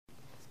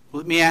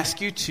Let me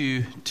ask you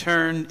to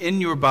turn in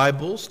your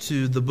Bibles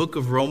to the book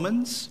of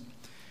Romans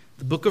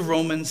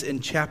in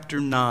chapter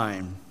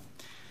 9.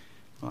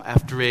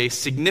 After a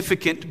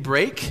significant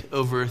break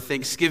over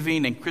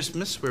Thanksgiving and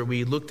Christmas, where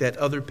we looked at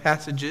other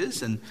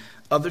passages and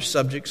other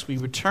subjects, we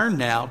return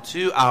now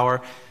to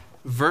our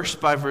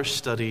verse-by-verse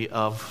study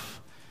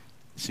of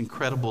this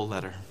incredible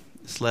letter.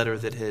 This letter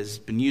that has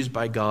been used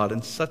by God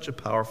in such a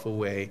powerful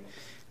way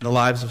in the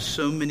lives of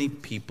so many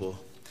people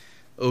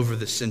over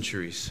the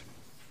centuries.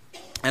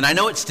 And I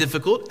know it's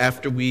difficult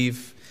after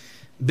we've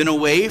been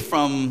away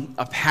from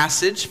a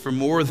passage for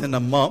more than a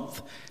month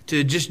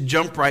to just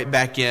jump right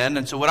back in.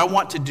 And so what I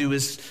want to do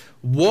is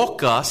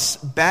walk us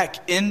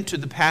back into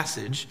the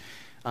passage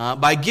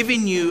by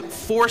giving you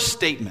four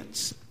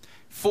statements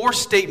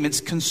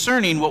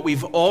concerning what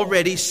we've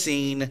already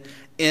seen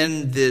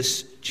in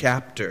this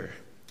chapter.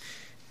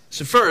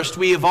 So first,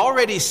 we have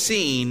already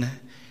seen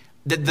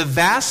that the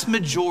vast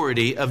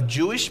majority of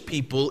Jewish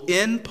people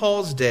in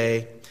Paul's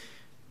day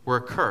were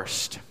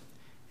cursed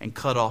and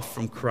cut off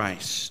from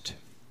Christ.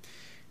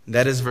 And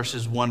that is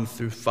verses 1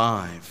 through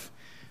 5.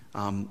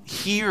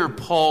 Hear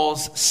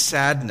Paul's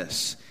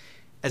sadness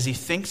as he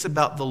thinks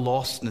about the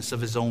lostness of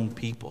his own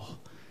people,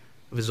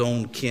 of his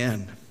own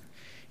kin.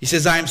 He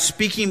says, I am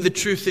speaking the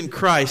truth in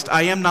Christ.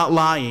 I am not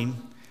lying.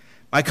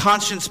 My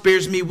conscience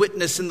bears me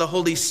witness in the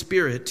Holy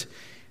Spirit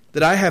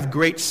that I have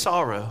great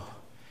sorrow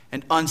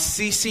and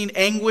unceasing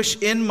anguish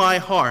in my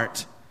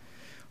heart.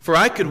 For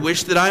I could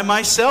wish that I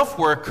myself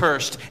were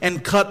accursed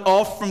and cut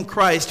off from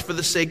Christ for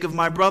the sake of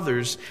my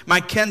brothers, my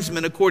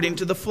kinsmen according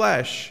to the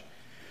flesh.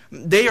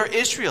 They are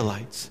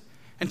Israelites,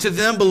 and to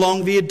them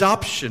belong the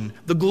adoption,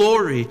 the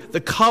glory,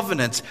 the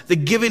covenants, the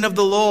giving of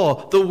the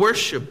law, the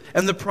worship,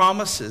 and the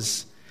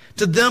promises.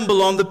 To them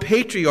belong the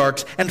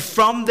patriarchs, and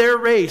from their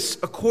race,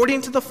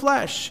 according to the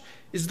flesh,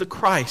 is the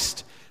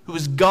Christ, who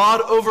is God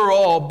over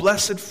all,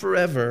 blessed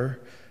forever.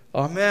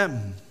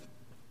 Amen.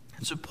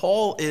 And so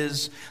Paul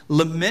is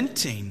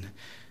lamenting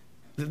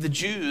that the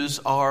Jews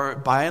are,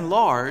 by and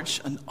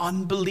large, an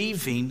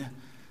unbelieving,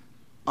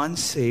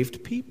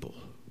 unsaved people.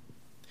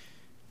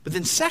 But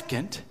then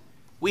second,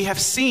 we have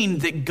seen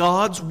that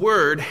God's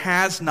word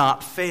has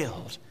not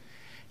failed.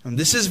 And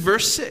this is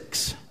verse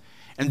 6.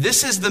 And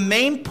this is the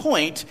main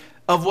point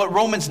of what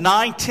Romans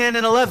 9, 10,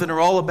 and 11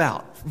 are all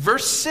about.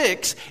 Verse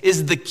 6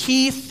 is the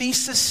key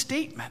thesis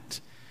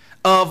statement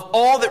of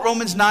all that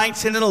Romans 9,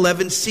 10, and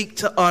 11 seek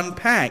to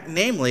unpack.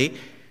 Namely,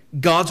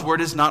 God's word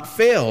has not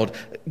failed.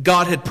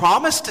 God had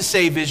promised to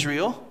save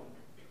Israel.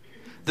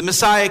 The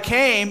Messiah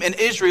came and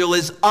Israel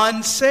is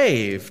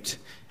unsaved.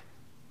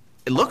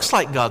 It looks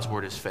like God's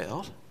word has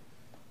failed.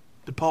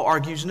 But Paul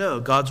argues no,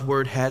 God's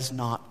word has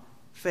not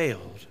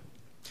failed.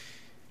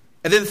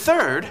 And then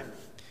third,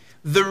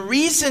 the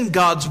reason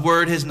God's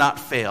word has not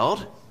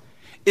failed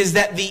is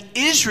that the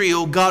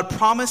Israel God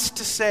promised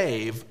to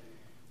save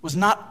was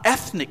not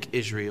ethnic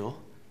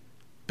Israel,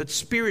 but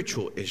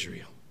spiritual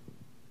Israel.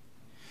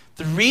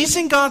 The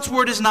reason God's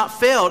word has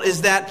not failed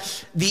is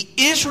that the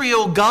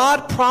Israel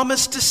God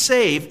promised to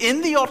save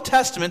in the Old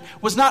Testament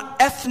was not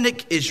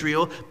ethnic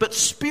Israel, but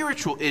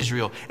spiritual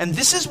Israel. And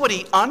this is what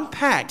he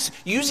unpacks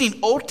using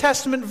Old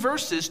Testament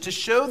verses to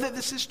show that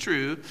this is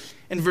true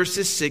in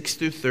verses 6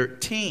 through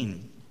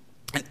 13.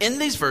 And in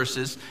these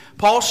verses,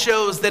 Paul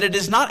shows that it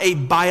is not a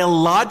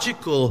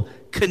biological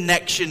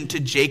connection to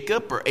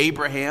Jacob or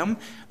Abraham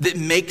that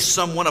makes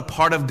someone a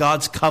part of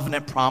God's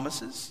covenant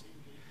promises.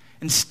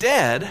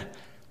 Instead,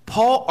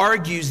 Paul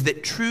argues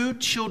that true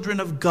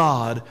children of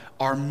God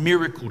are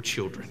miracle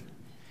children.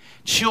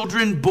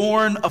 Children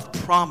born of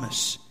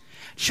promise.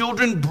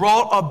 Children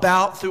brought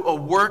about through a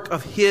work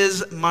of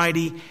his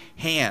mighty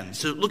hand.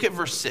 So look at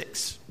verse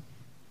 6.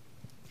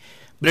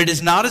 But it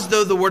is not as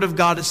though the word of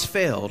God has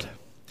failed.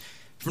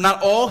 For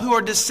not all who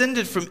are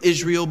descended from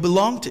Israel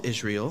belong to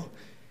Israel,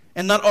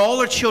 and not all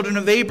are children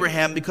of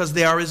Abraham because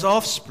they are his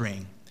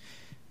offspring.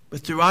 But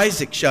through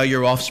Isaac shall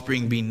your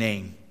offspring be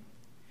named.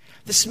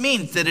 This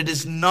means that it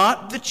is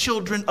not the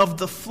children of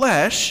the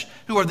flesh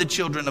who are the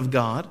children of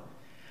God,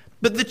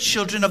 but the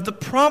children of the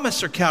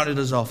promise are counted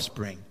as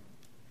offspring.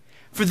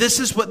 For this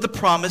is what the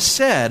promise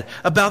said.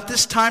 About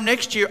this time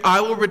next year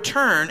I will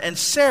return, and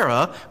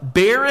Sarah,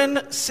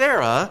 barren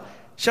Sarah,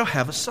 shall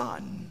have a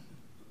son.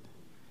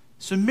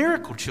 So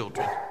miracle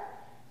children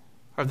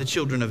are the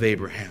children of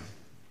Abraham.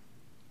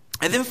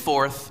 And then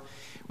fourth,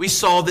 we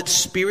saw that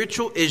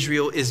spiritual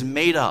Israel is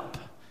made up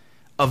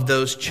of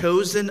those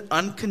chosen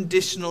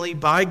unconditionally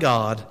by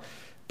God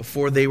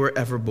before they were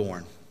ever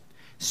born.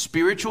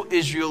 Spiritual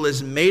Israel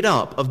is made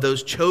up of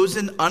those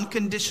chosen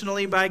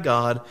unconditionally by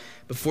God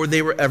before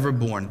they were ever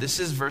born. This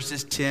is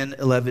verses 10,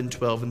 11,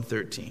 12, and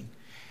 13,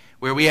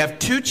 where we have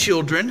two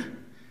children,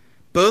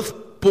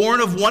 both born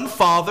of one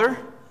father,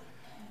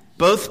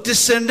 both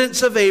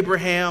descendants of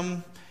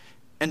Abraham,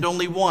 and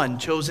only one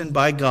chosen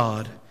by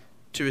God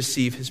to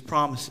receive his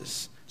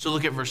promises. So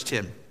look at verse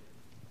 10.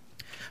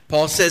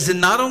 Paul says,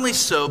 and not only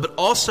so, but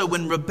also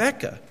when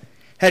Rebekah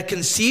had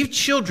conceived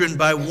children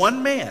by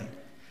one man,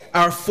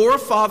 our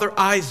forefather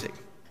Isaac,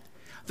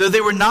 though they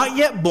were not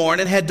yet born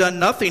and had done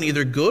nothing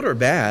either good or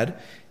bad,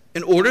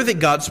 in order that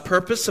God's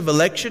purpose of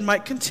election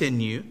might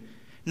continue,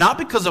 not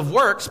because of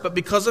works, but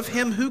because of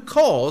him who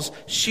calls,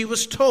 she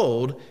was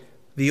told,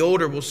 the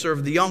older will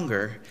serve the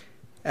younger.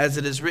 As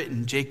it is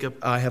written, Jacob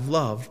I have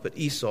loved, but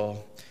Esau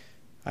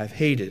I have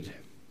hated.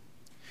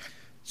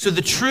 So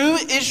the true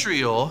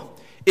Israel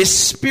is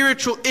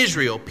spiritual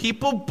Israel,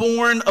 people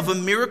born of a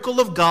miracle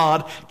of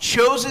God,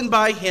 chosen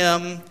by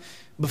him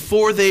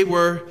before they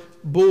were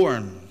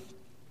born.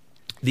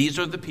 These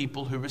are the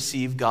people who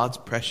receive God's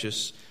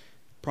precious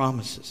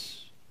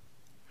promises.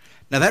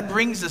 Now that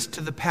brings us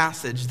to the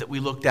passage that we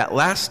looked at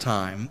last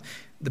time,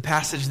 the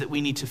passage that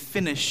we need to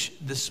finish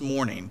this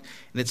morning,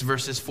 and it's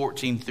verses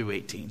 14 through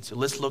 18. So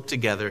let's look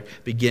together,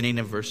 beginning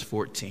in verse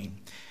 14.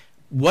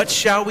 What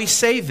shall we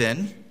say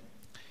then?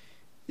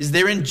 Is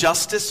there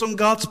injustice on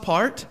God's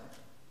part?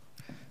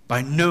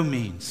 By no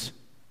means.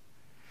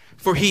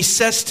 For he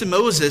says to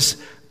Moses,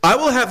 I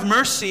will have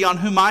mercy on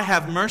whom I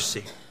have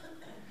mercy,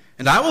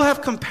 and I will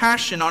have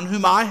compassion on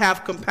whom I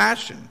have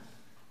compassion.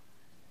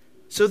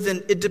 So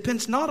then it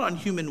depends not on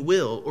human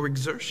will or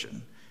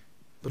exertion,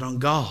 but on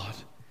God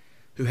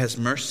who has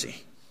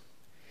mercy.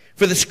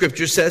 For the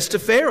scripture says to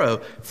Pharaoh,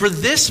 for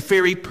this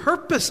very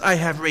purpose I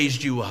have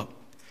raised you up,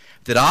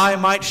 that I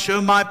might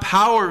show my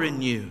power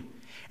in you,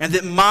 and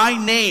that my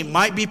name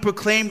might be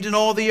proclaimed in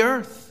all the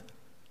earth.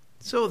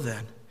 So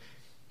then,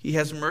 he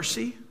has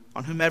mercy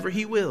on whomever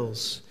he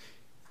wills,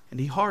 and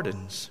he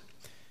hardens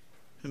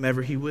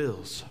whomever he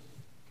wills.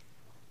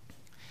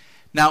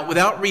 Now,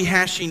 without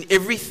rehashing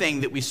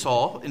everything that we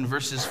saw in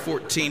verses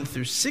 14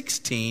 through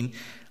 16,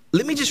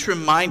 let me just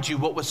remind you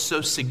what was so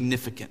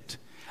significant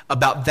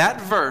about that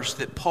verse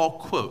that Paul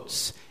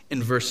quotes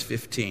in verse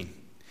 15.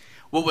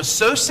 What was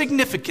so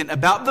significant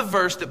about the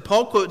verse that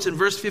Paul quotes in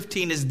verse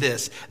 15 is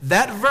this.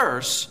 That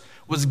verse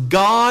was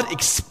God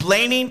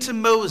explaining to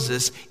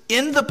Moses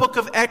in the book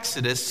of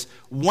Exodus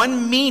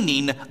one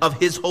meaning of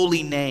his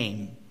holy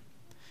name.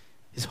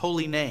 His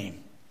holy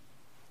name.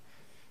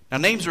 Now,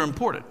 names are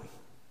important,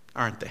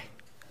 aren't they?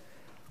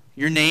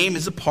 Your name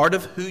is a part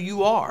of who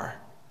you are.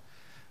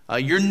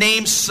 Your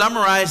name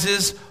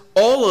summarizes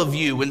all of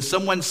you. When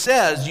someone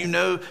says, you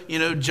know,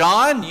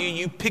 John,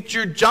 you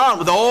picture John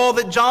with all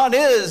that John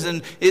is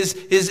and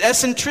his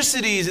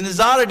eccentricities and his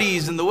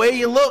oddities and the way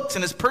he looks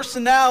and his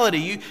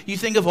personality. You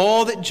think of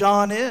all that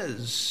John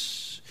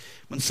is.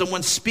 When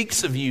someone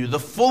speaks of you, the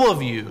full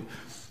of you,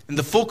 and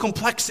the full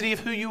complexity of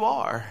who you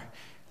are,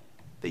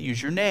 they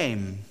use your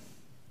name.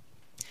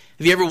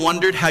 Have you ever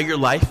wondered how your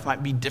life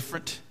might be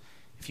different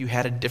if you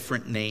had a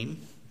different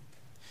name?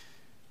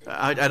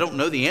 I don't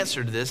know the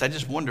answer to this. I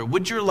just wonder,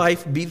 would your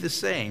life be the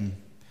same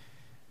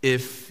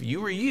if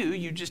you were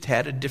you just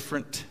had a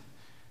different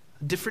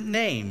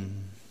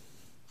name?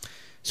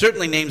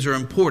 Certainly names are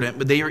important,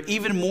 but they are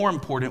even more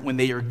important when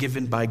they are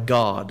given by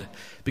God,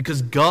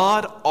 because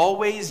God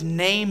always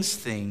names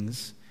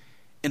things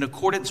in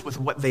accordance with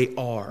what they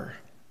are.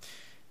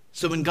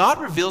 So when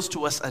God reveals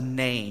to us a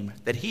name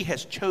that he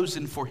has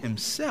chosen for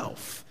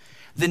himself,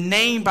 the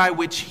name by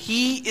which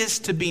he is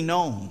to be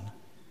known,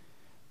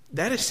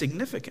 that is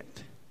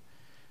significant.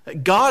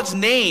 God's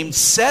name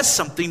says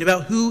something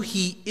about who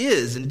he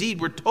is.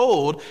 Indeed, we're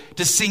told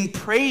to sing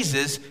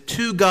praises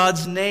to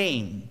God's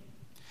name.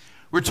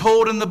 We're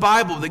told in the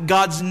Bible that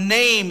God's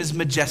name is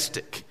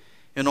majestic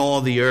in all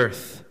the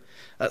earth.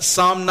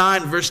 Psalm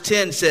 9 verse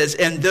 10 says,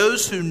 and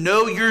those who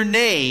know your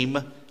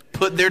name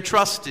put their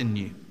trust in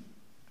you.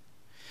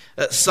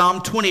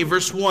 Psalm 20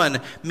 verse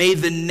 1, may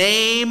the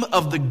name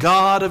of the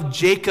God of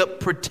Jacob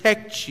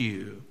protect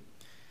you.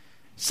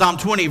 Psalm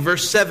 20,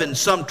 verse 7,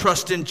 some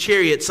trust in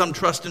chariots, some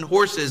trust in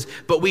horses,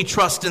 but we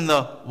trust in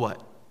the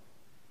what?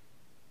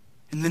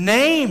 In the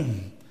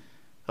name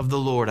of the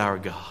Lord our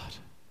God.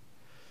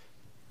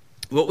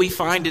 What we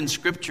find in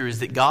Scripture is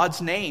that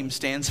God's name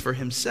stands for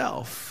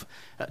himself.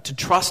 To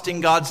trust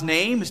in God's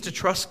name is to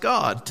trust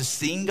God. To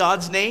sing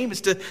God's name is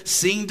to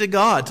sing to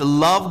God. To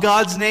love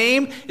God's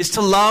name is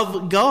to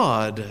love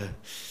God.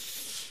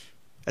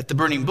 At the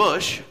burning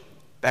bush,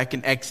 back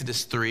in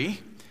Exodus 3,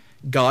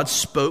 God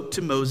spoke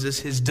to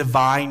Moses his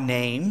divine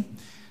name,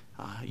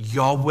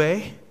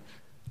 Yahweh,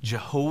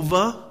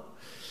 Jehovah.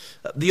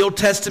 The Old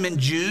Testament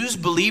Jews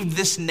believed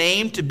this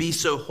name to be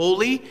so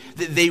holy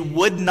that they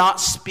would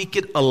not speak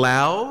it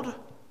aloud.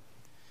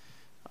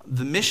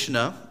 The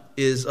Mishnah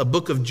is a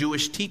book of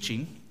Jewish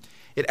teaching.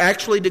 It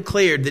actually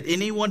declared that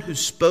anyone who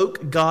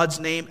spoke God's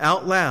name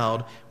out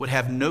loud would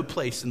have no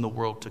place in the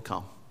world to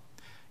come.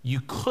 You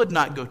could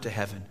not go to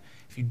heaven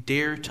if you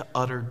dared to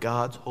utter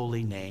God's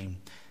holy name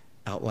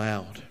out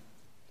loud.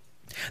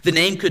 The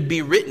name could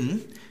be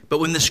written, but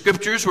when the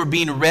scriptures were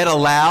being read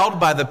aloud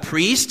by the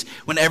priest,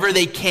 whenever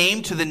they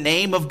came to the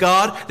name of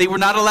God, they were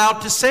not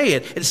allowed to say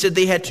it. Instead,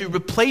 they had to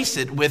replace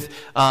it with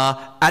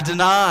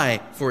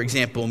Adonai, for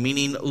example,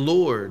 meaning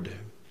Lord.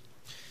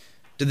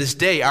 To this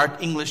day, our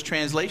English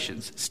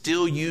translations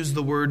still use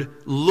the word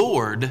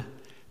Lord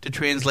to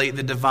translate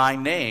the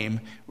divine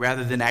name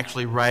rather than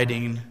actually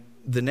writing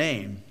the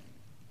name.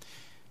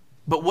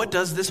 But what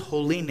does this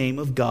holy name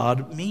of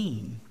God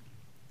mean?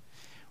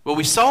 Well,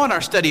 we saw in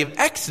our study of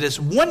Exodus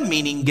one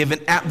meaning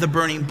given at the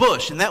burning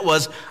bush, and that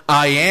was,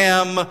 I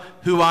am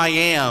who I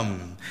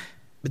am.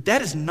 But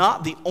that is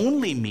not the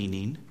only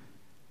meaning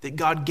that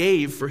God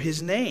gave for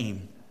his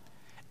name.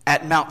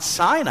 At Mount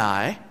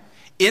Sinai,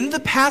 in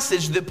the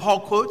passage that Paul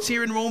quotes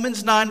here in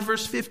Romans 9,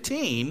 verse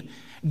 15,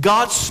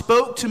 God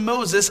spoke to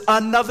Moses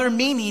another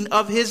meaning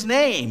of his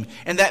name.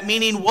 And that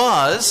meaning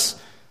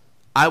was,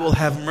 I will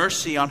have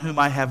mercy on whom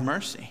I have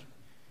mercy,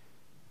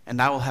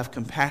 and I will have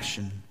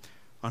compassion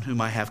on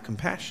whom I have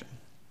compassion.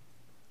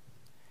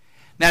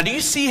 Now, do you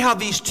see how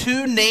these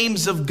two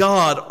names of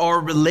God are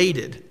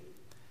related?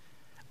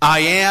 I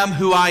am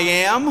who I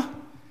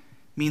am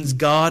means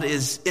God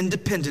is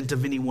independent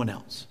of anyone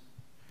else.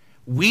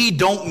 We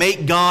don't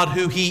make God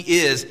who he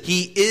is.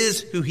 He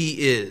is who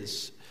he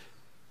is.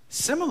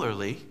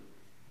 Similarly,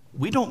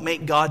 we don't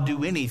make God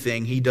do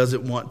anything he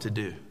doesn't want to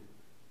do.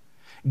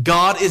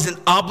 God isn't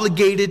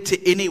obligated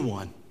to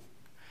anyone.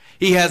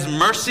 He has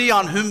mercy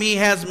on whom he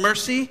has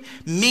mercy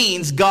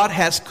means God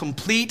has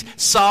complete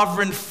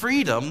sovereign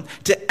freedom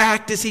to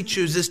act as he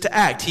chooses to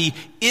act. He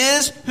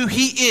is who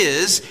he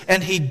is,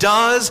 and he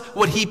does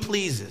what he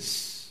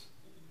pleases.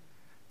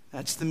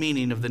 That's the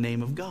meaning of the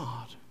name of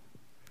God.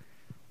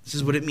 This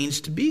is what it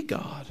means to be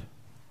God.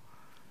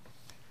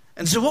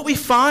 And so what we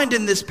find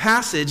in this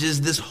passage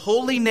is this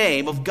holy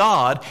name of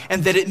God,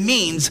 and that it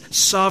means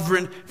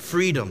sovereign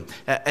freedom.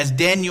 As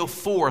Daniel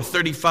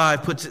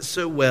 4:35 puts it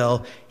so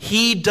well,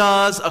 he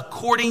does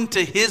according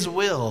to his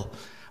will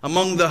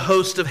among the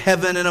host of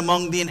heaven and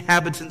among the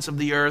inhabitants of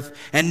the earth,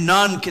 and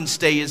none can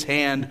stay his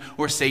hand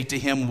or say to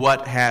him,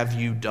 what have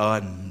you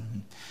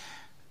done?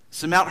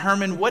 So Mount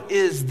Hermon, what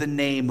is the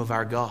name of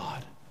our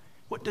God?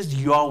 What does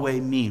Yahweh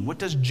mean? What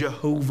does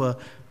Jehovah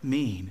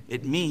mean?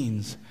 It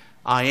means,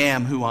 I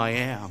am who I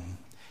am,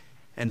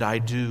 and I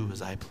do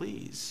as I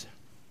please.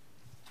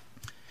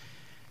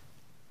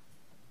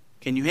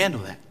 Can you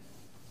handle that?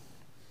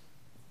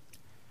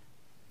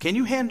 Can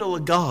you handle a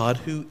God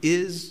who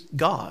is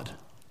God,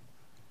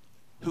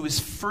 who is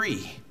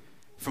free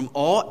from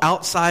all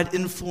outside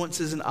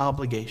influences and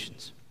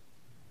obligations?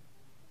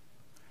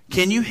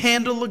 Can you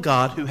handle a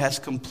God who has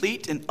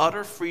complete and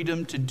utter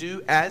freedom to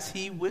do as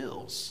he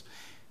wills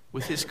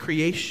with his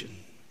creation?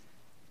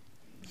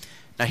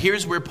 Now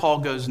here's where Paul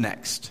goes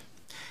next.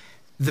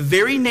 The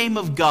very name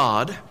of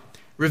God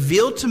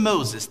revealed to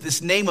Moses,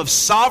 this name of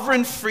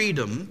sovereign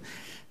freedom,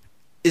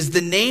 is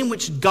the name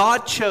which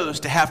God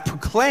chose to have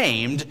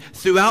proclaimed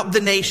throughout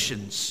the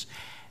nations.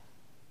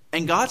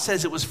 And God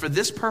says it was for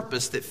this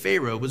purpose that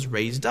Pharaoh was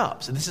raised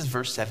up. So this is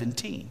verse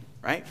 17,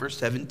 right? Verse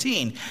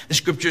 17. The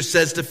scripture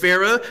says to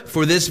Pharaoh,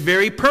 for this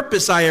very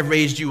purpose I have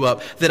raised you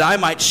up, that I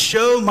might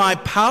show my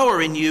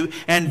power in you,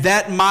 and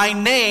that my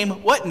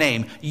name, what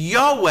name?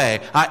 Yahweh,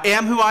 I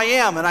am who I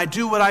am, and I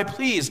do what I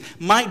please,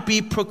 might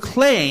be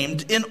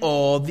proclaimed in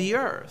all the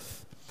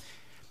earth.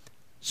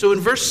 So in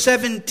verse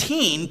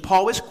 17,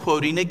 Paul is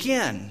quoting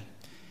again. And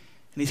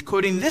he's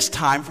quoting this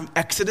time from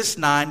Exodus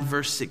 9,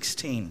 verse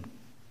 16.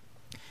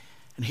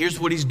 And here's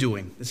what he's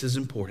doing. This is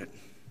important.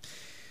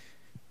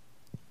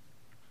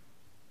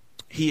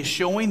 He is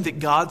showing that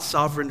God's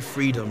sovereign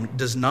freedom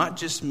does not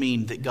just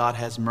mean that God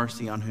has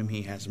mercy on whom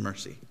he has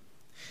mercy.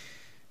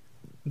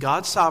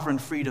 God's sovereign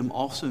freedom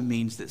also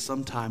means that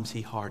sometimes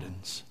he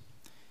hardens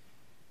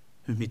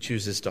whom he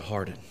chooses to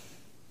harden.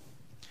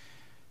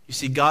 You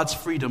see, God's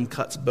freedom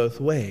cuts both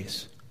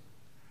ways.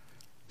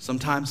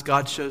 Sometimes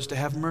God chose to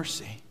have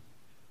mercy.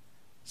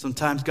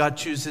 Sometimes God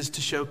chooses to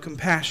show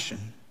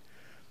compassion.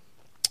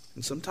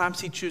 And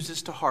sometimes he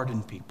chooses to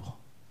harden people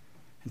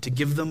and to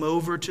give them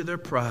over to their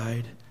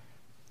pride,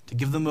 to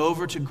give them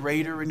over to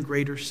greater and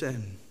greater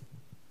sin.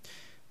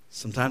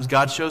 Sometimes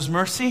God shows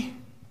mercy.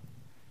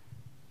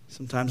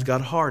 Sometimes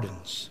God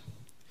hardens.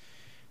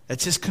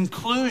 That's his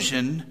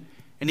conclusion,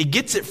 and he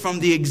gets it from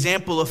the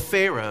example of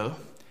Pharaoh,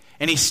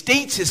 and he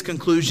states his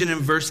conclusion in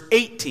verse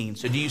 18.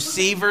 So do you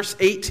see verse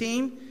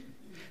 18?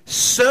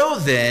 So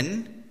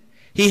then,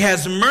 he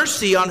has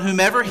mercy on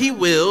whomever he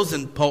wills,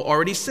 and Paul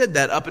already said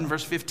that up in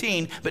verse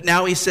 15, but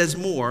now he says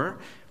more,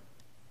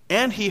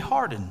 and he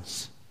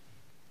hardens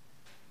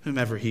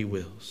whomever he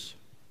wills.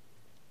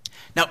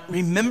 Now,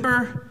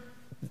 remember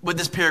what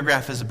this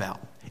paragraph is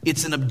about.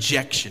 It's an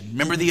objection.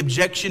 Remember the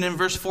objection in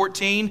verse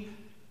 14?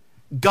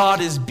 God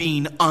is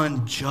being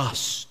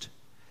unjust.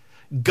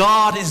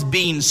 God is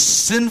being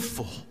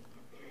sinful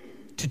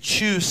to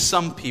choose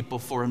some people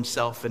for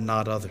himself and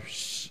not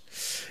others.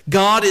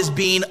 God is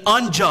being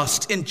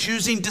unjust in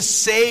choosing to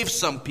save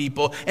some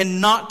people and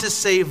not to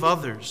save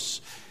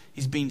others.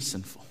 He's being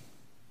sinful.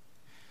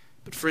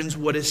 But friends,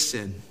 what is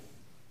sin?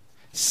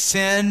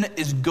 Sin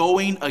is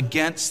going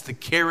against the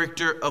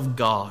character of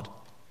God.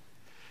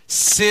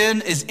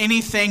 Sin is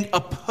anything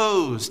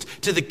opposed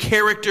to the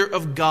character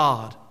of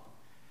God.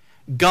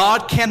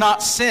 God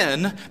cannot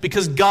sin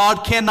because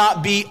God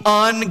cannot be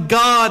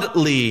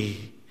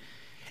ungodly.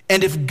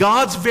 And if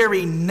God's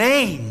very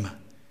name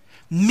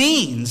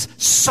means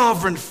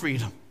sovereign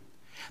freedom,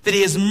 that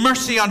he has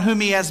mercy on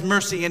whom he has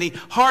mercy and he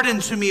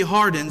hardens whom he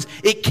hardens,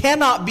 it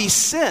cannot be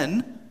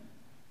sin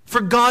for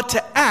God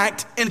to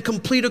act in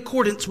complete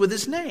accordance with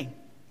his name.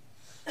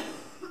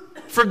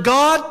 For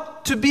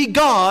God to be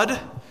God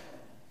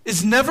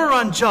is never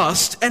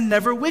unjust and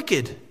never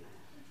wicked.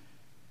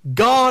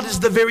 God is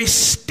the very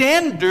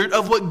standard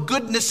of what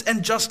goodness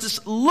and justice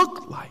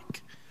look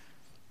like.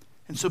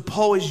 And so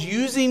Paul is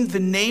using the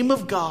name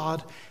of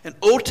God and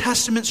Old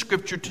Testament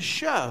scripture to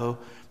show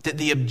that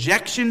the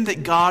objection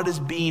that God is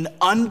being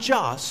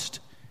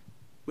unjust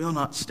will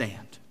not stand.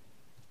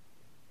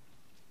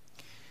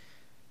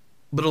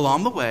 But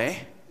along the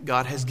way,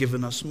 God has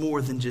given us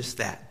more than just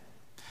that.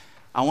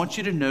 I want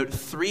you to note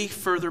 3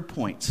 further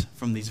points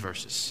from these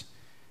verses.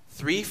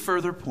 3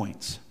 further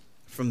points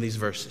from these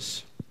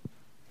verses.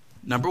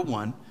 Number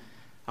 1,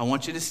 I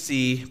want you to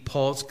see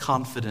Paul's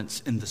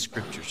confidence in the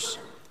scriptures.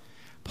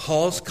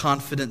 Paul's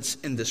confidence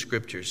in the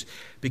scriptures.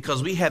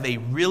 Because we have a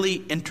really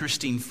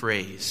interesting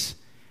phrase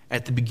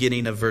at the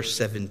beginning of verse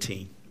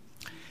 17.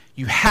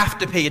 You have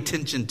to pay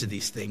attention to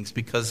these things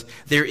because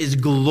there is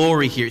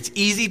glory here. It's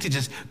easy to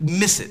just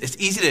miss it. It's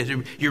easy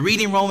to, you're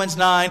reading Romans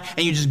 9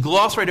 and you just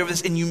gloss right over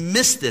this and you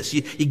miss this.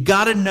 You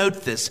got to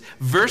note this.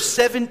 Verse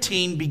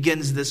 17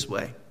 begins this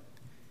way.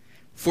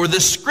 For the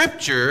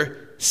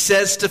scripture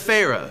says to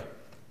Pharaoh.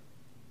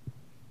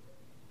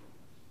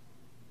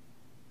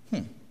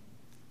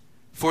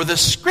 For the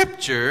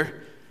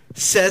scripture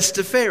says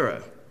to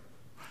Pharaoh.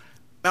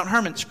 Mount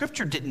Hermon,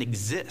 scripture didn't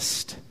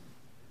exist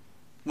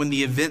when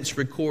the events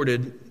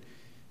recorded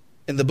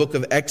in the book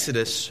of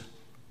Exodus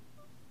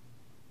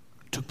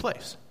took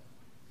place.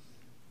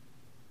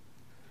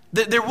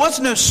 There was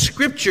no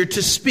scripture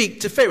to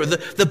speak to Pharaoh.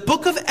 The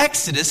book of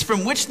Exodus,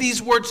 from which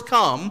these words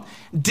come,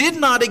 did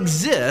not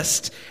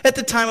exist at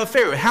the time of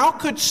Pharaoh. How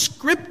could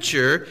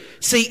scripture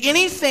say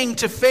anything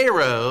to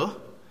Pharaoh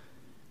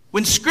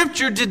when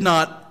scripture did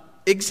not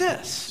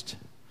exist?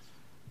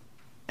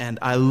 And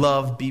I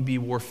love B.B.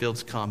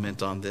 Warfield's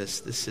comment on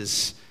this. This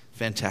is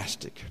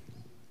fantastic.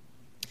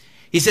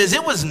 He says,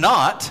 it was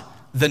not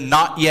the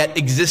not yet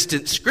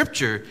existent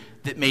scripture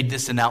that made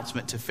this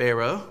announcement to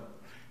Pharaoh,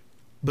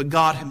 but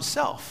God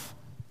himself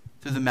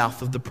through the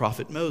mouth of the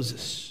prophet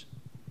Moses.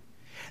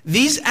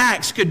 These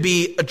acts could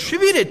be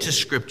attributed to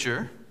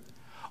scripture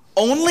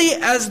only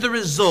as the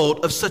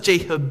result of such a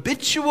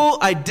habitual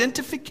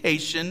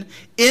identification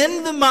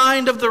in the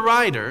mind of the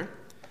writer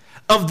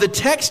of the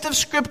text of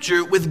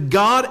scripture with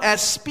God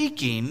as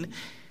speaking,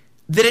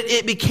 that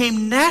it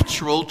became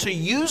natural to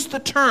use the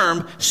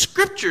term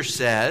scripture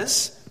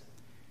says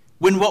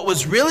when what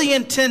was really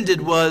intended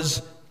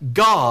was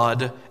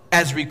God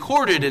as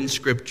recorded in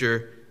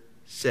scripture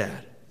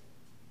said.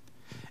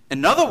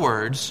 In other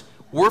words,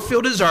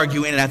 Warfield is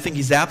arguing, and I think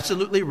he's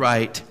absolutely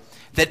right,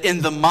 that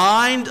in the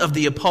mind of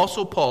the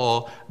Apostle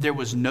Paul, there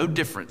was no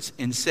difference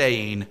in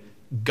saying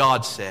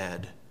God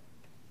said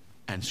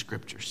and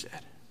scripture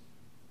said.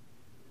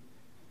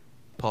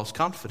 Paul's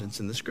confidence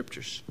in the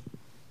scriptures.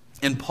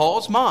 In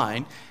Paul's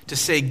mind, to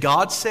say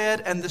God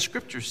said and the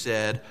scripture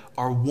said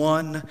are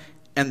one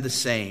and the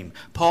same.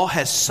 Paul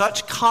has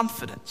such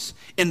confidence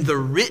in the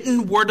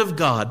written word of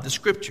God, the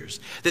scriptures,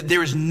 that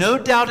there is no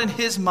doubt in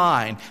his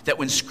mind that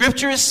when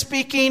scripture is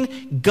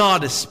speaking,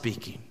 God is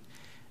speaking.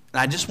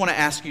 And I just want to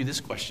ask you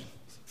this question.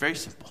 Very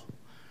simple.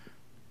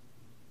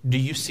 Do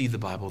you see the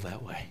Bible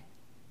that way?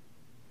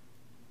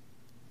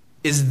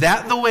 Is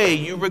that the way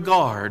you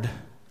regard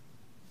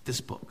this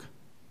book?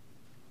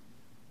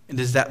 And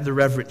is that the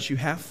reverence you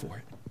have for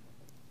it?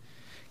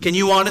 Can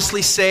you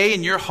honestly say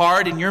in your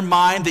heart, in your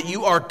mind, that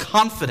you are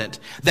confident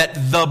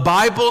that the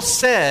Bible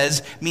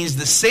says means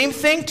the same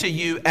thing to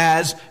you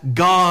as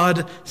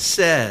God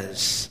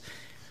says?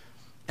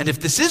 And if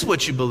this is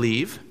what you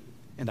believe,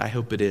 and I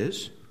hope it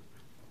is,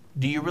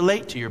 do you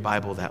relate to your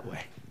Bible that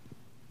way?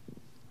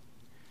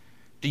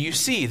 Do you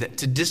see that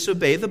to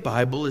disobey the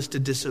Bible is to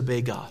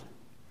disobey God?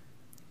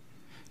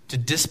 To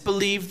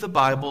disbelieve the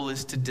Bible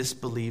is to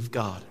disbelieve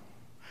God.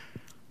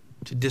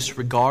 To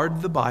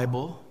disregard the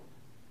Bible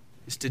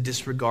is to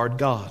disregard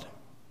God.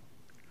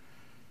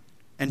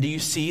 And do you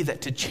see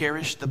that to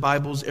cherish the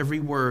Bible's every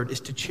word is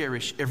to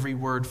cherish every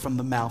word from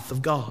the mouth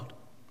of God?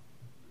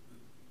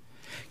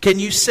 Can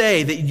you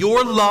say that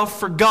your love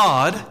for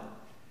God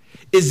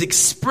is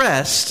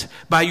expressed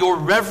by your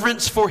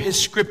reverence for his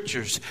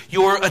scriptures,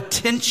 your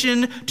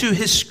attention to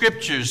his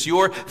scriptures,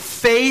 your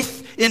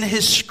faith in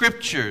his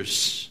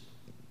scriptures?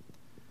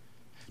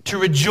 To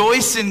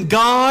rejoice in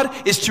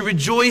God is to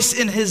rejoice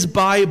in his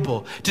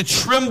Bible. To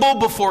tremble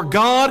before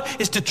God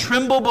is to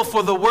tremble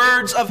before the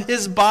words of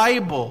his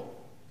Bible.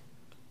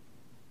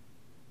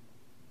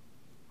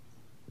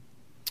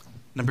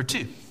 Number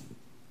 2,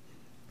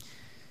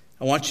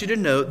 I want you to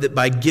note that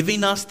by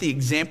giving us the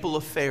example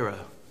of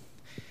Pharaoh,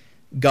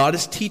 God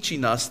is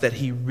teaching us that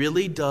he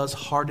really does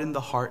harden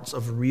the hearts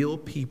of real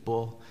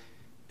people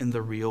in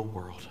the real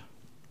world.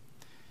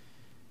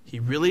 He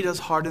really does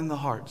harden the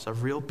hearts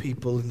of real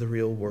people in the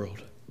real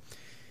world.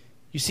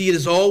 You see, it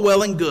is all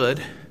well and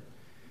good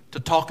to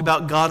talk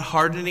about God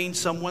hardening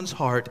someone's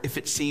heart if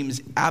it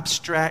seems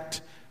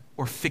abstract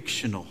or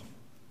fictional.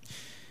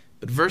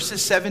 But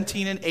verses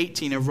 17 and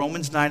 18 of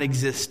Romans 9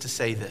 exist to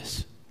say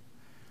this.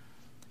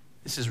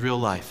 This is real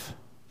life,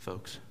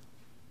 folks.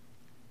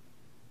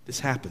 This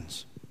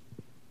happens.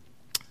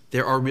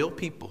 There are real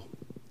people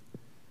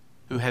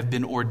who have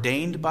been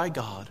ordained by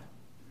God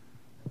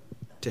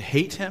to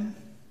hate him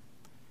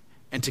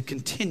and to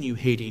continue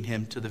hating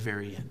him to the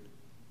very end.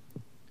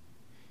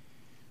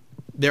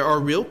 There are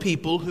real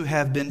people who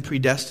have been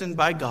predestined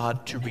by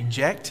God to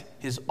reject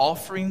his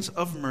offerings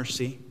of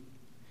mercy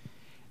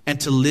and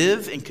to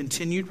live in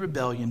continued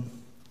rebellion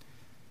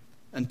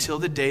until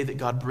the day that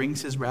God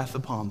brings his wrath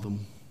upon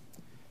them,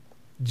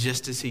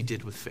 just as he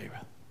did with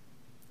Pharaoh.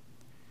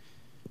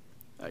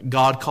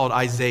 God called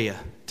Isaiah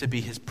to be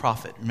his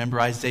prophet. Remember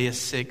Isaiah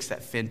 6,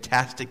 that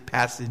fantastic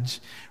passage,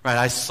 right?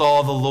 I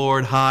saw the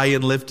Lord high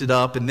and lifted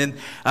up. And then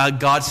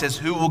God says,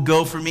 who will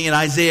go for me? And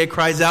Isaiah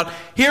cries out,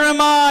 here am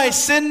I,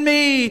 send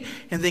me.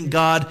 And then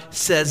God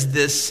says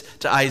this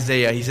to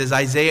Isaiah. He says,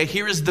 Isaiah,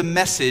 here is the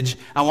message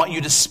I want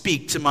you to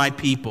speak to my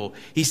people.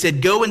 He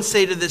said, go and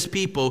say to this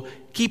people,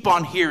 keep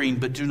on hearing,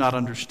 but do not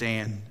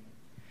understand.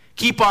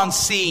 Keep on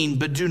seeing,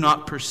 but do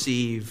not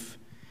perceive.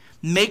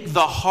 Make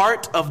the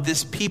heart of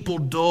this people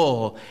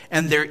dull,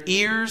 and their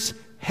ears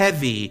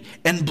heavy,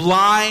 and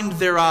blind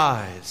their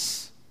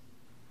eyes,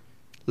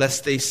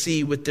 lest they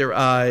see with their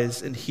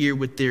eyes, and hear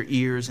with their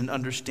ears, and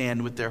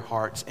understand with their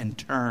hearts, and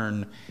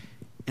turn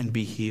and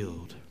be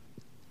healed.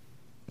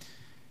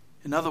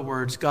 In other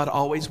words, God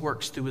always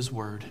works through his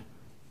word.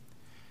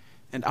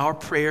 And our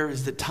prayer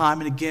is that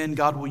time and again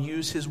God will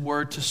use his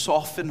word to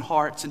soften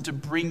hearts and to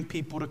bring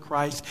people to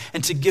Christ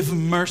and to give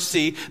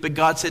mercy. But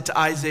God said to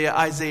Isaiah,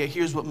 Isaiah,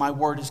 here's what my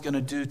word is going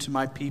to do to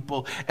my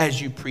people as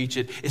you preach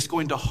it. It's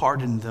going to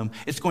harden them.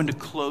 It's going to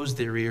close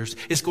their ears.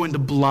 It's going to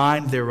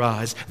blind their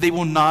eyes. They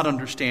will not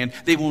understand.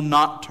 They will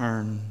not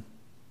turn.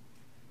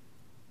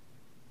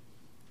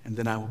 And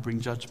then I will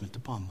bring judgment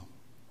upon them.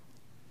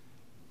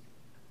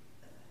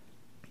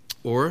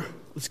 Or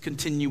let's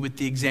continue with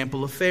the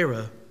example of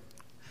Pharaoh.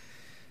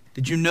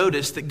 Did you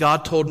notice that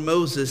God told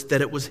Moses that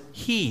it was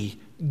he,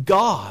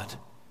 God,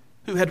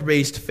 who had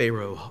raised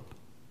Pharaoh up?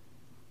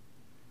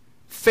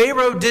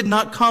 Pharaoh did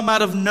not come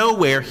out of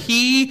nowhere.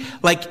 He,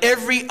 like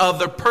every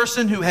other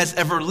person who has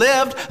ever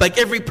lived, like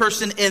every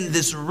person in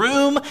this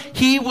room,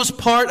 he was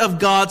part of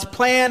God's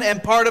plan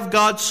and part of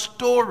God's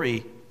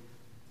story.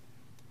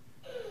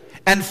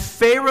 And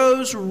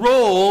Pharaoh's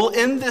role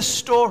in this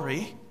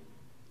story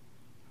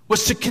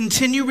was to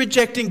continue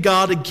rejecting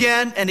God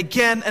again and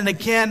again and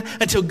again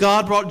until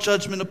God brought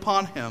judgment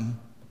upon him.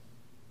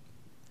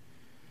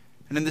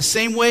 And in the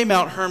same way,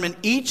 Mount Hermon,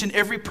 each and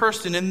every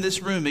person in this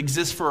room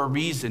exists for a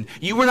reason.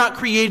 You were not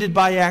created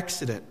by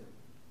accident.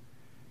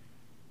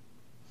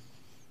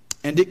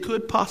 And it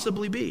could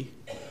possibly be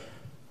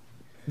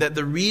that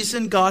the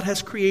reason God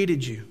has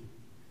created you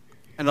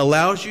and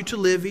allows you to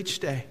live each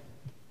day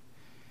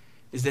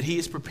is that he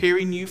is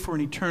preparing you for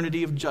an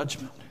eternity of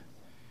judgment,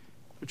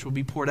 which will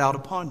be poured out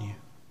upon you.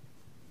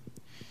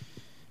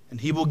 And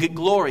he will get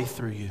glory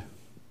through you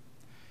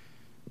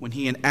when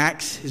he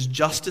enacts his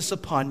justice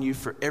upon you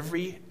for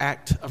every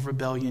act of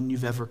rebellion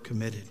you've ever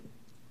committed.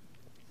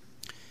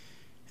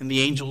 And the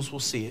angels will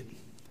see it.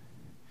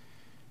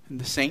 And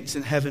the saints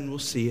in heaven will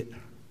see it.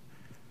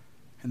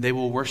 And they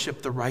will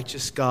worship the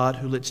righteous God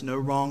who lets no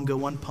wrong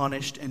go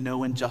unpunished and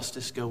no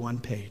injustice go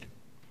unpaid.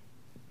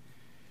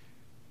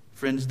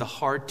 Friends, the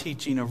hard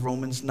teaching of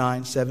Romans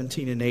 9,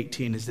 17 and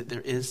 18 is that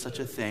there is such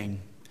a thing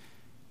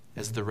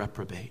as the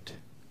reprobate.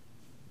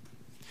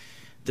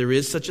 There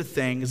is such a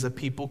thing as a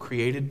people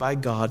created by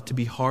God to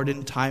be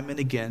hardened time and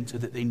again so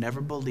that they never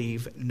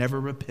believe, never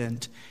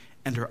repent,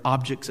 and are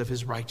objects of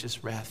his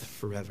righteous wrath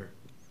forever.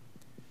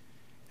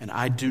 And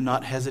I do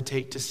not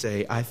hesitate to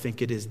say I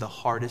think it is the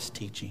hardest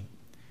teaching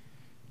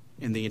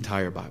in the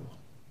entire Bible.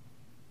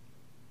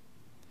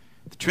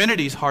 The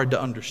Trinity is hard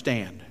to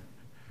understand.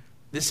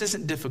 This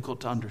isn't difficult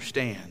to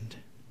understand,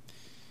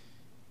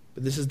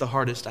 but this is the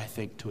hardest, I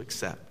think, to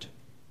accept.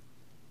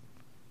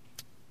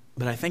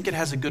 But I think it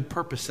has a good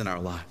purpose in our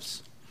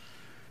lives,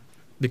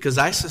 because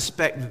I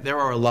suspect that there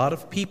are a lot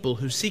of people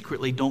who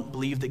secretly don't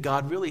believe that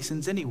God really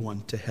sends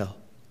anyone to hell.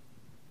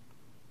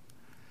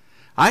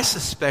 I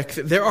suspect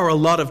that there are a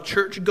lot of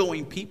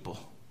church-going people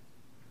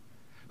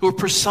who are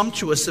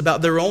presumptuous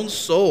about their own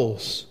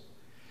souls.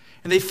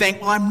 And they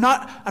think, well, I'm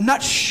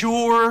not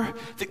sure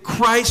that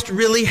Christ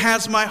really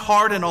has my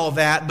heart and all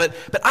that, but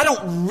I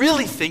don't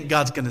really think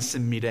God's going to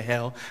send me to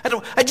hell.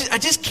 I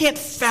just can't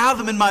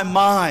fathom in my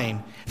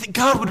mind that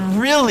God would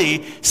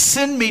really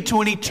send me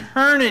to an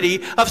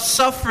eternity of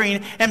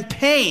suffering and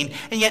pain.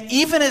 And yet,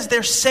 even as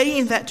they're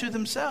saying that to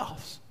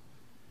themselves,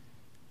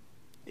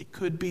 it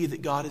could be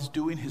that God is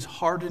doing his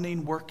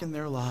hardening work in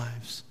their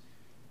lives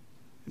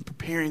and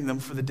preparing them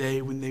for the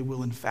day when they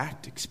will in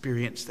fact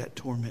experience that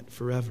torment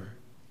forever.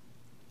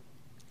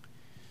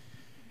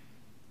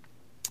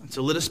 And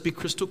so let us be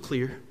crystal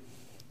clear.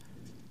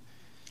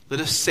 Let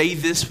us say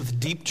this with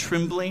deep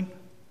trembling.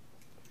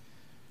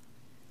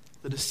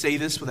 Let us say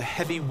this with a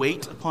heavy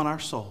weight upon our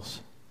souls.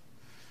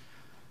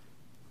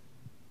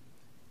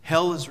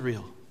 Hell is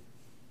real.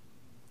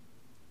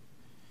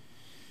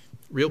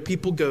 Real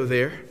people go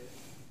there.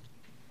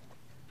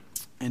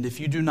 And if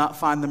you do not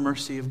find the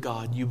mercy of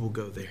God, you will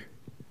go there.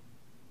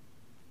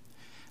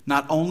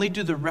 Not only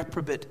do the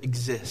reprobate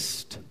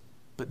exist,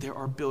 but there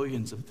are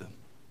billions of them.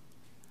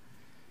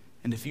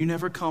 And if you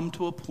never come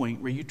to a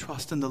point where you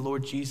trust in the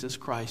Lord Jesus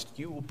Christ,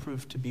 you will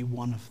prove to be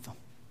one of them.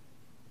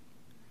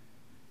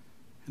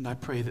 And I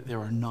pray that there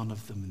are none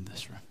of them in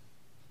this room.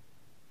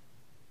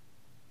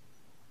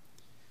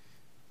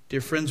 Dear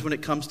friends, when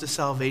it comes to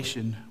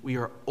salvation, we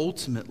are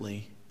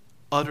ultimately,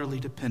 utterly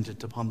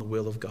dependent upon the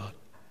will of God.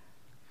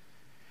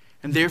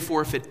 And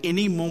therefore, if at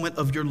any moment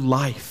of your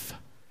life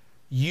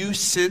you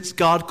sense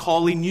God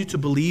calling you to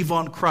believe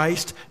on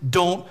Christ,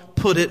 don't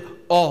put it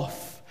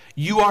off.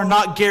 You are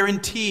not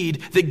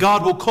guaranteed that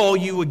God will call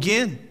you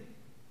again.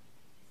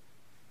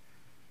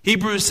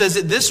 Hebrews says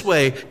it this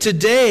way: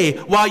 today,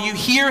 while you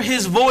hear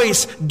his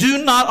voice,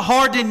 do not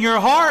harden your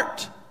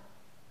heart.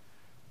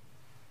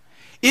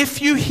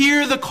 If you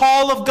hear the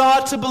call of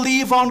God to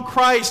believe on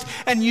Christ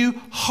and you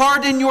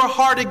harden your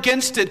heart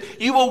against it,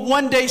 you will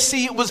one day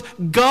see it was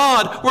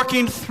God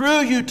working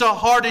through you to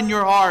harden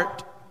your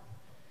heart,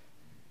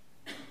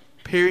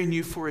 preparing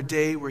you for a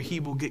day where he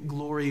will get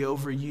glory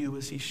over you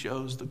as he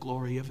shows the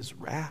glory of his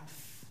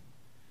wrath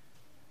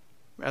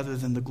rather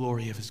than the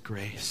glory of his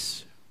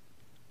grace.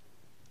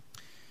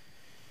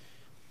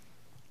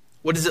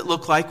 What does it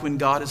look like when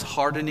God is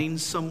hardening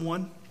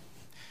someone?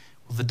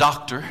 Well, the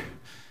doctor,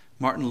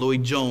 Martin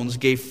Lloyd-Jones,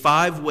 gave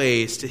 5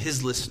 ways to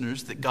his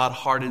listeners that God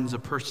hardens a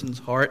person's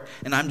heart,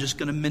 and I'm just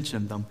going to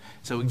mention them.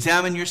 So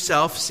examine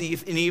yourself, see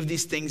if any of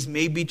these things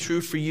may be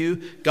true for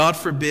you. God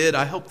forbid,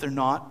 I hope they're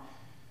not.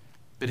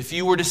 But if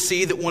you were to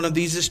see that one of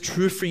these is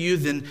true for you,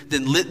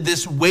 then let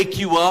this wake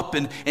you up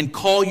and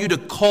call you to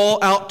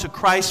call out to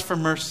Christ for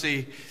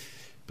mercy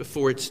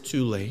before it's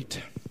too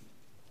late.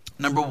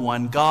 Number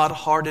 1, God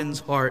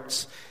hardens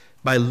hearts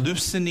by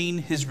loosening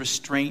his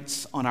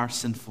restraints on our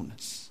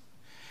sinfulness.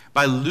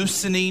 By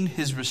loosening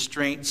his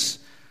restraints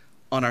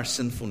on our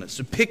sinfulness.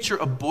 So picture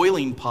a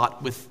boiling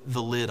pot with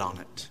the lid on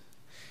it.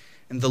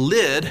 And the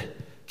lid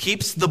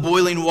keeps the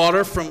boiling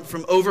water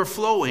from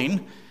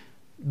overflowing,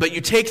 but you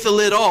take the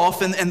lid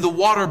off and the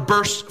water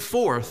bursts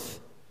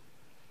forth.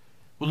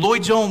 Well,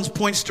 Lloyd-Jones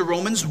points to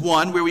Romans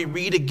 1, where we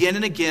read again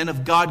and again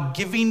of God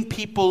giving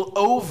people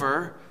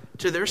over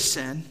to their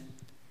sin.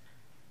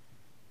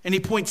 And he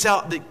points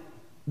out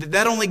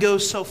that only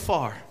goes so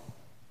far.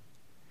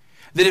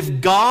 That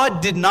if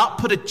God did not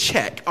put a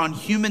check on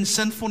human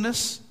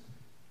sinfulness,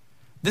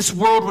 this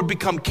world would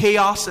become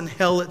chaos and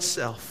hell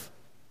itself.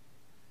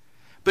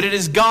 But it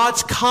is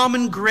God's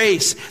common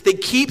grace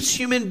that keeps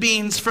human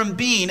beings from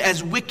being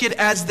as wicked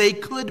as they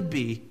could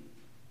be.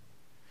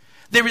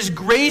 There is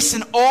grace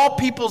in all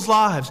people's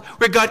lives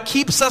where God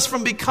keeps us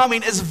from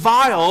becoming as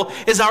vile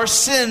as our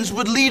sins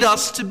would lead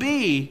us to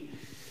be.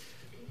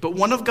 But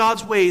one of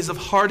God's ways of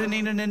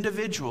hardening an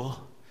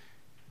individual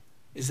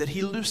is that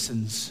he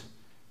loosens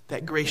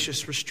that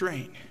gracious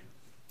restraint.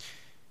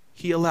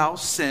 He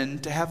allows sin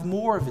to have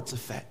more of its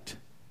effect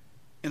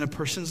in a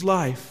person's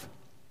life.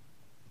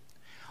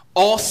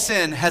 All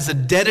sin has a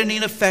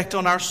deadening effect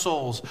on our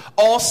souls.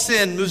 All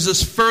sin moves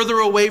us further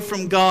away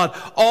from God.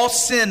 All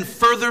sin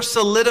further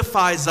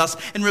solidifies us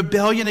in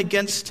rebellion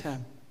against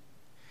him.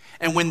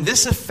 And when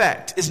this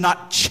effect is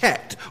not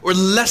checked or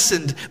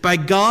lessened by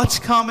God's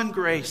common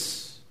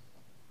grace,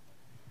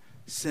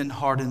 sin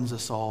hardens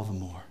us all the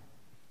more.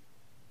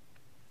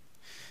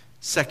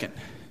 Second,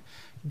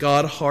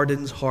 God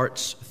hardens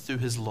hearts through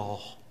his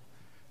law.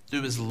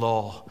 Through his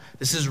law.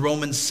 This is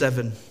Romans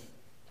 7.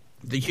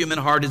 The human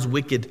heart is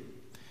wicked.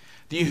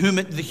 The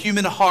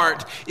human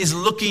heart is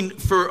looking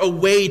for a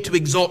way to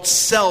exalt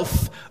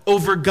self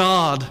over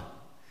God.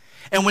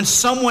 And when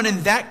someone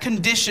in that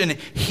condition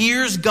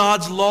hears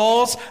God's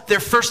laws, their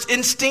first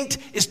instinct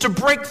is to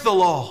break the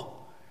law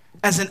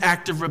as an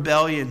act of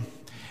rebellion.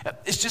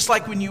 It's just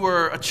like when you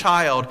were a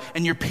child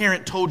and your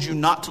parent told you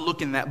not to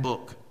look in that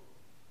book.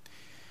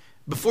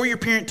 Before your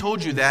parent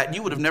told you that,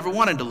 you would have never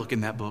wanted to look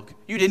in that book.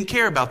 You didn't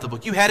care about the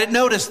book. You hadn't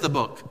noticed the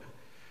book.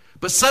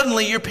 But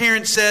suddenly your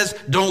parent says,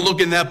 don't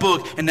look in that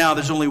book. And now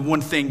there's only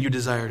one thing you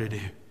desire to do.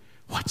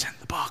 What's in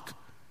the book?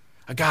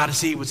 I got to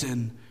see what's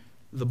in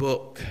the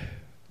book.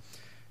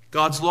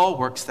 God's law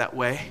works that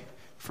way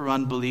for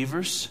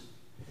unbelievers.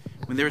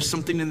 When there is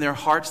something in their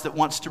hearts that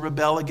wants to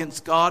rebel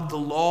against God, the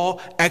law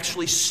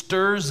actually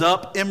stirs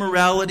up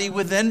immorality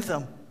within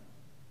them.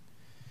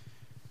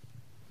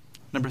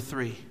 Number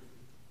 3,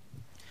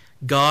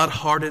 God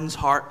hardens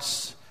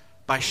hearts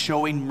by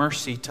showing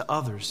mercy to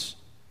others.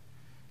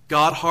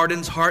 God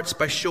hardens hearts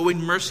by showing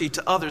mercy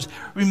to others.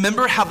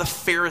 Remember how the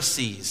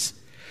Pharisees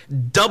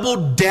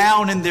doubled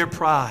down in their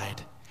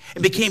pride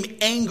and became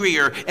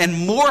angrier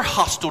and more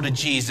hostile to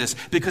Jesus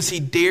because he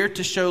dared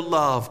to show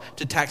love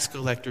to tax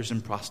collectors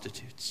and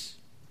prostitutes.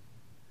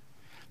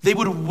 They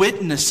would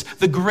witness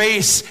the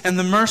grace and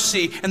the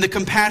mercy and the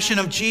compassion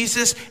of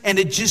Jesus, and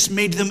it just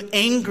made them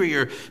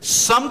angrier.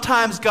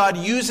 Sometimes God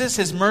uses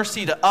his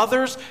mercy to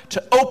others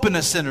to open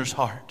a sinner's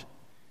heart.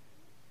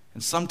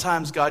 And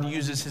sometimes God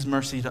uses his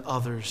mercy to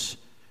others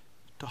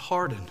to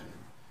harden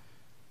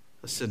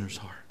a sinner's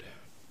heart.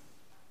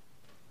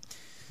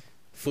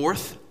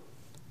 Fourth,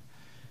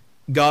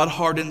 God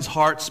hardens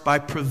hearts by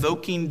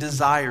provoking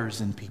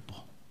desires in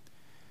people.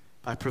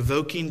 By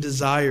provoking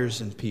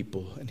desires in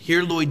people. And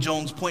here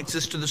Lloyd-Jones points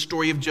us to the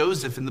story of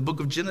Joseph in the book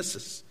of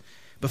Genesis,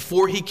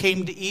 before he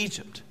came to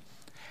Egypt.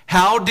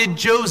 How did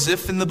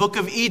Joseph in the book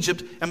of in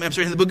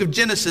the book of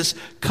Genesis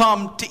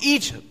come to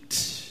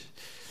Egypt?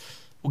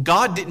 Well,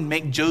 God didn't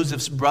make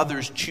Joseph's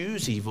brothers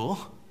choose evil.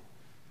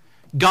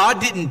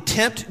 God didn't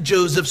tempt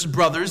Joseph's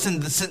brothers in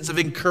the sense of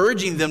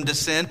encouraging them to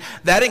sin.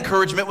 That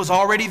encouragement was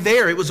already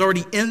there. It was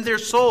already in their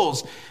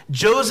souls.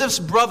 Joseph's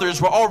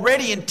brothers were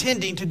already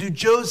intending to do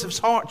Joseph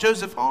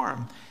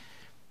harm.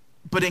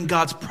 But in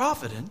God's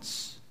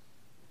providence,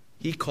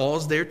 he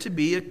caused there to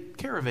be a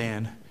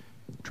caravan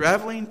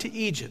traveling to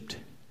Egypt.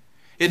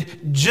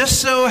 It just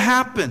so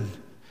happened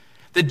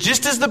that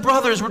just as the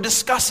brothers were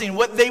discussing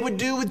what they would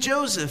do with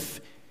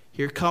Joseph,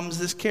 here comes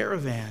this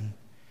caravan.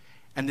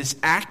 And this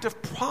act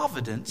of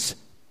providence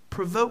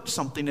provoked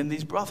something in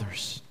these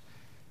brothers,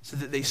 so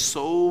that they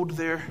sold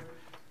their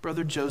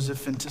brother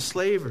Joseph into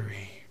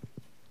slavery.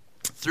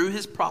 Through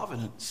his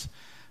providence,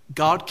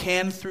 God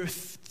can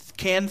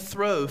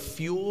throw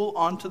fuel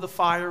onto the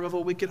fire of a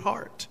wicked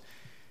heart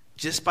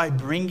just by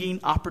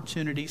bringing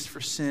opportunities for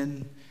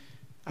sin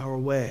our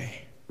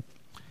way.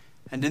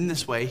 And in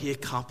this way, he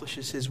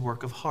accomplishes his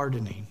work of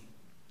hardening.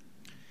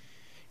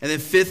 And then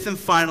fifth and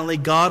finally,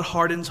 God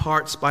hardens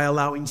hearts by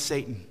allowing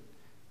Satan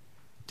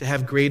to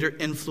have greater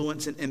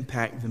influence and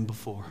impact than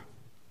before.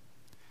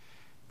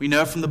 We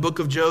know from the book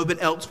of Job and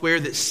elsewhere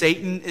that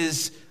Satan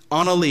is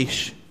on a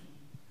leash.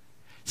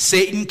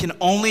 Satan can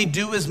only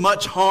do as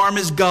much harm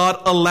as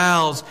God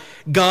allows.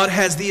 God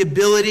has the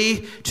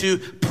ability to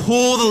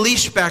pull the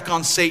leash back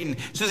on Satan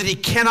so that he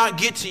cannot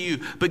get to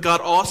you. But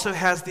God also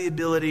has the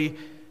ability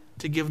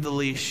to give the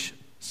leash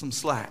some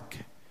slack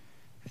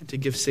and to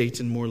give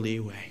Satan more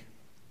leeway.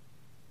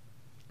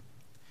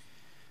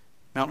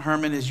 Mount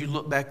Hermon, as you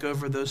look back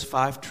over those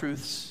 5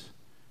 truths,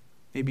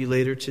 maybe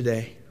later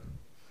today,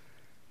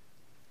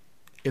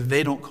 if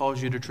they don't cause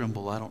you to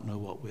tremble, I don't know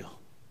what will.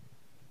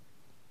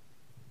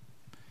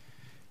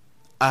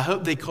 I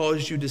hope they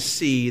cause you to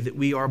see that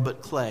we are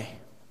but clay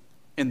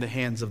in the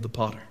hands of the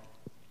potter.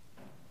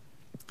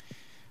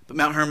 But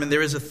Mount Hermon,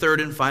 there is a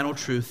third and final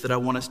truth that I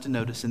want us to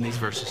notice in these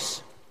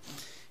verses.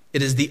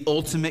 It is the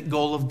ultimate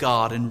goal of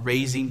God in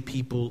raising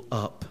people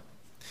up.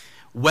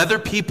 Whether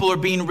people are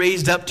being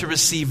raised up to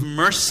receive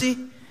mercy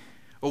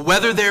or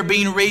whether they're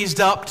being raised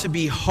up to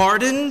be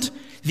hardened,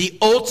 the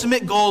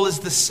ultimate goal is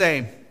the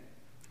same.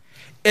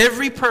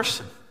 Every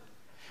person,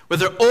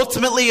 whether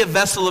ultimately a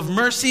vessel of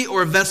mercy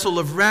or a vessel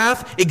of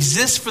wrath,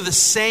 exists for the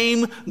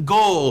same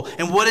goal.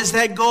 And what is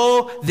that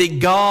goal? That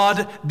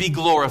God be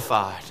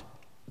glorified.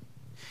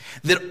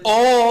 That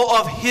all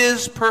of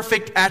his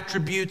perfect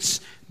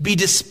attributes be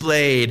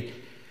displayed.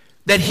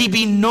 That he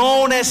be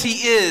known as he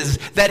is,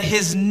 that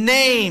his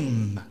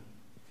name,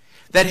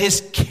 that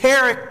his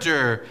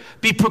character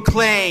be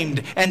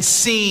proclaimed and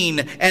seen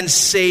and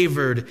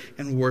savored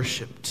and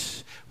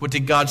worshipped. What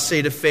did God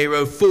say to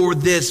Pharaoh? For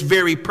this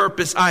very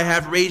purpose I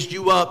have raised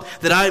you up,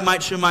 that I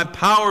might show my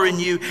power in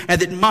you,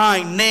 and that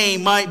my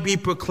name might be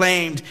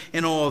proclaimed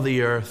in all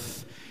the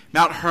earth.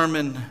 Mount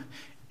Hermon,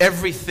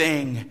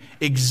 everything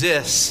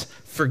exists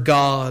for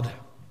God.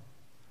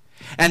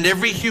 And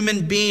every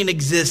human being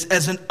exists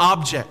as an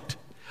object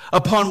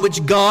upon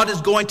which God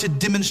is going to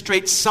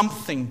demonstrate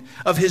something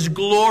of his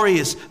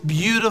glorious,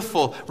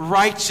 beautiful,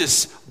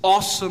 righteous,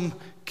 awesome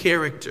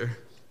character.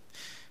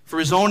 For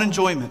his own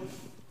enjoyment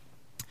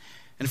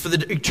and for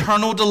the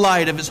eternal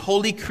delight of his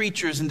holy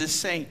creatures and his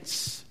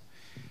saints,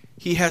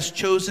 he has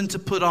chosen to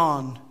put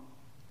on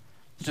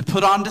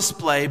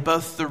display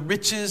both the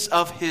riches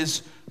of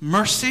his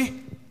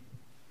mercy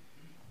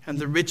and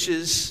the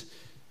riches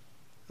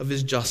of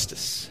his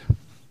justice.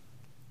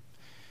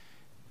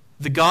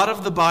 The God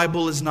of the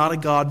Bible is not a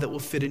God that will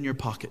fit in your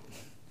pocket.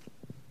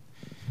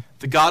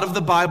 The God of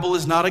the Bible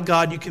is not a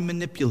God you can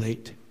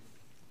manipulate.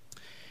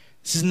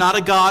 This is not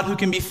a God who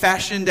can be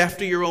fashioned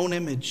after your own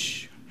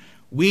image.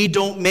 We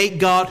don't make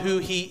God who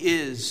he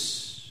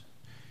is.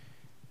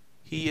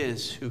 He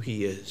is who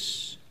he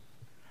is.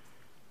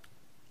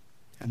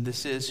 And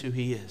this is who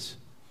he is.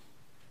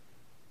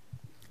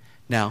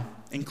 Now,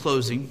 in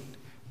closing,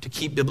 to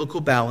keep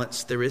biblical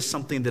balance, there is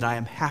something that I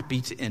am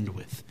happy to end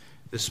with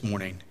this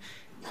morning.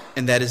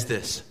 And that is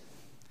this.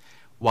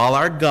 While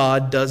our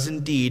God does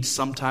indeed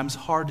sometimes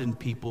harden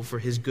people for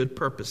his good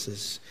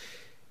purposes,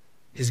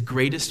 his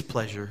greatest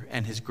pleasure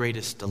and his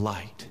greatest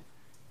delight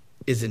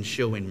is in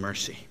showing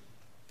mercy.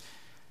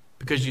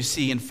 Because you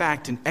see, in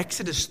fact, in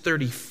Exodus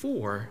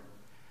 34,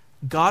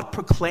 God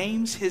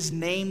proclaims his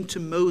name to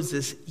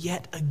Moses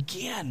yet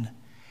again.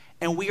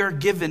 And we are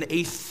given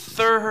a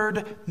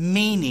third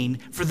meaning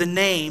for the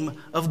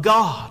name of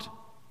God.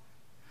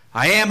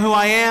 I am who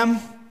I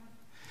am.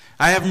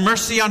 I have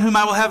mercy on whom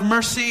I will have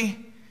mercy.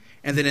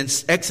 And then in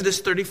Exodus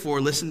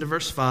 34, listen to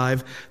verse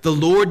 5. The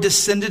Lord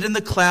descended in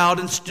the cloud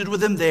and stood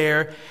with him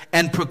there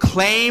and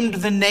proclaimed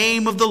the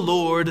name of the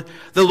Lord.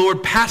 The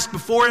Lord passed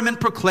before him and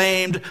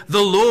proclaimed,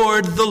 the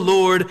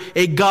Lord,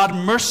 a God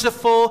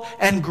merciful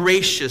and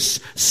gracious,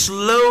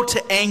 slow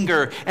to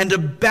anger and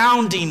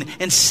abounding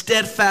in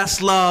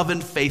steadfast love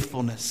and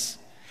faithfulness,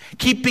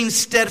 keeping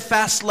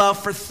steadfast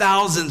love for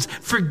thousands,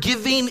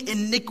 forgiving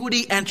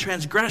iniquity and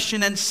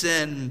transgression and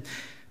sin,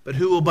 but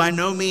who will by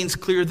no means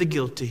clear the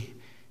guilty,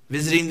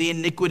 visiting the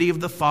iniquity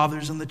of the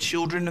fathers on the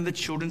children and the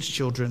children's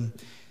children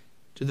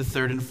to the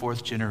third and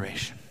fourth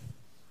generation.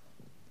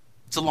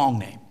 It's a long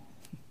name.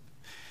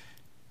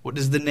 What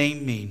does the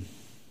name mean?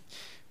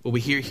 Well,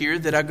 we hear here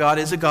that our God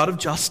is a God of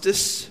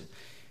justice.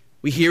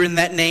 We hear in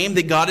that name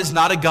that God is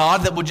not a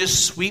God that will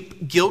just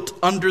sweep guilt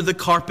under the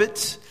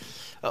carpet.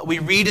 We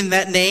read in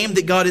that name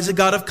that God is a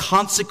God of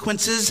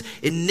consequences.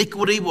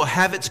 Iniquity will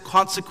have its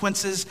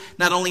consequences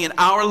not only in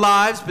our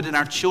lives, but in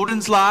our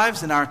children's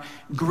lives, in our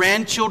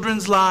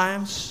grandchildren's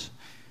lives.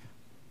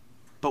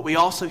 But we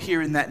also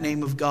hear in that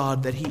name of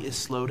God that he is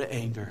slow to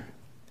anger,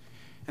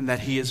 and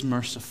that he is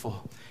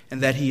merciful,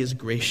 and that he is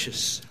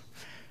gracious,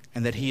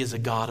 and that he is a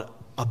God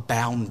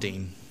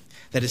abounding,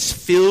 that is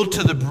filled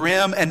to the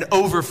brim and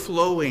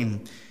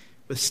overflowing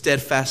with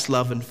steadfast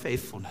love and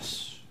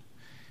faithfulness.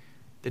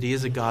 That he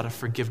is a God of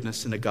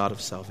forgiveness and a God of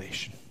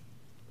salvation.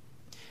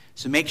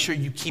 So make sure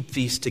you keep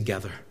these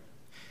together.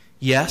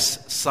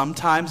 Yes,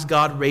 sometimes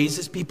God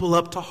raises people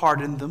up to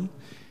harden them,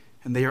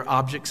 and they are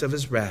objects of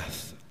his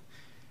wrath.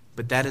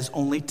 But that is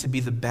only to be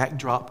the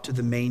backdrop to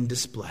the main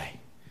display,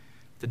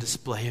 the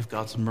display of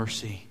God's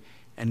mercy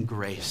and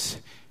grace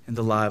in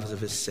the lives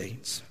of his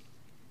saints.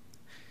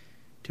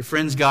 Dear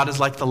friends, God is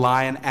like the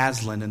lion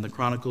Aslan in the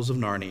Chronicles of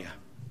Narnia.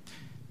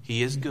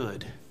 He is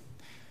good,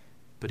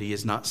 but he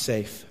is not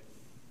safe.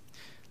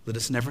 Let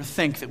us never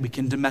think that we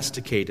can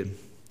domesticate him.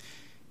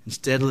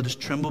 Instead, let us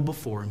tremble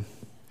before him.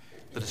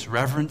 Let us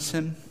reverence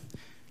him.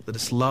 Let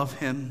us love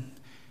him.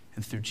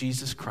 And through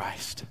Jesus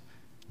Christ,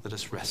 let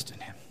us rest in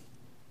him.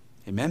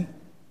 Amen?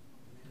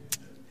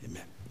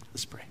 Amen.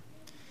 Let's pray.